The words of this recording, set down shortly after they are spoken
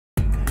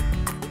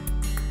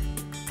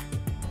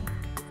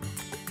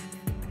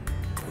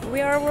We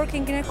are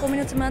working in a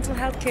community mental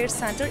health care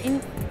center in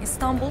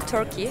Istanbul,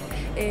 Turkey,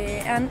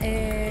 and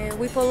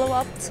we follow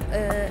up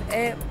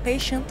a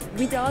patient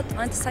without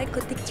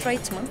antipsychotic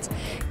treatment.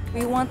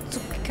 We want to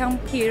come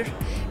here,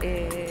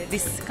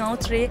 this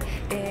country,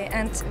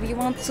 and we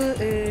want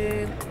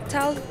to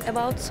tell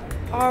about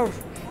our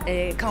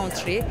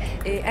country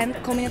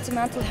and community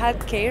mental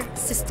health care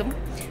system.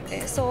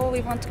 So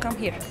we want to come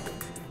here.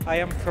 I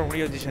am from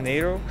Rio de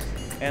Janeiro,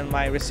 and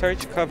my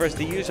research covers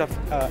the use of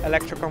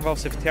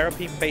electroconvulsive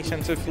therapy in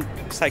patients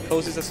with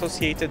psychosis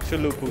associated to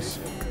lupus.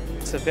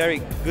 It's a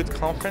very good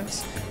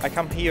conference. I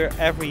come here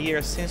every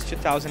year since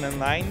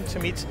 2009 to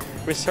meet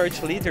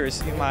research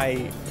leaders in my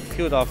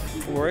field of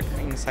work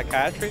in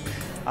psychiatry.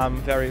 I'm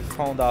very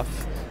fond of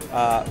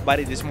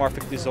body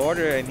dysmorphic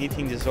disorder and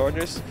eating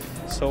disorders,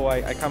 so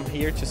I come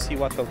here to see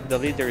what the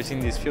leaders in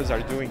these fields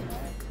are doing.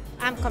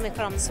 I'm coming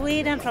from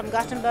Sweden, from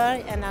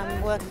Gothenburg, and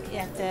I'm working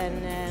at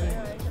an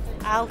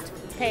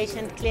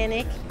outpatient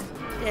clinic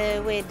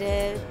with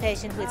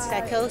patients with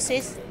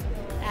psychosis.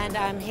 And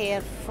I'm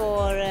here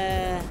for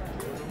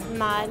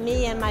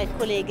me and my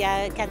colleague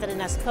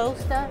Katarinas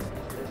poster.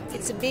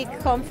 It's a big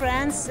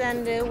conference,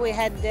 and we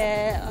had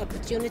the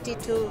opportunity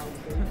to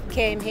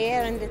came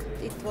here, and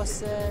it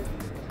was a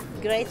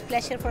great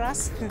pleasure for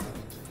us.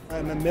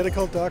 I'm a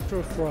medical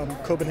doctor from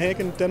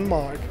Copenhagen,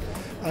 Denmark.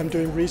 I'm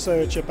doing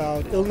research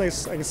about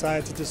illness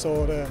anxiety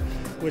disorder,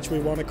 which we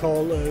want to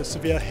call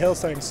severe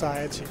health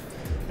anxiety.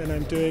 And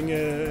I'm doing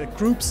a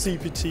group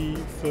CPT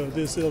for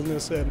this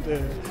illness and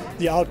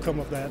the outcome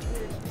of that.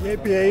 The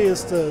APA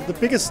is the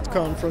biggest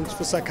conference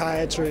for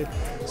psychiatry,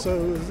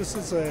 so this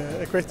is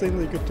a great thing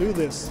that you could do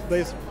this.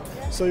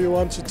 So you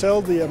want to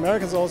tell the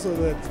Americans also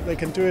that they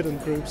can do it in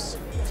groups,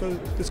 so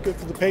it's good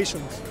for the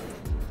patients.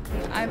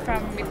 I'm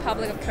from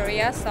Republic of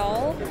Korea,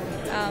 Seoul,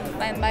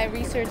 and my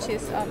research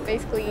is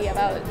basically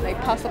about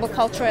possible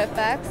cultural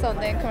effects on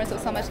the occurrence of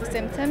somatic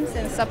symptoms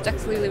in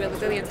subjectively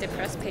resilient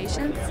depressed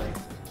patients.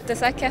 The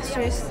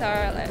psychiatrists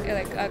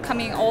are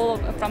coming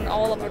from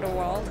all over the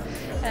world,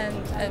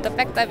 and the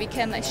fact that we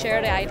can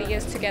share the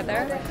ideas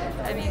together,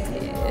 I mean,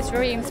 it's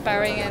very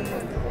inspiring, and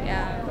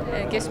yeah,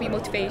 it gives me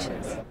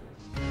motivations.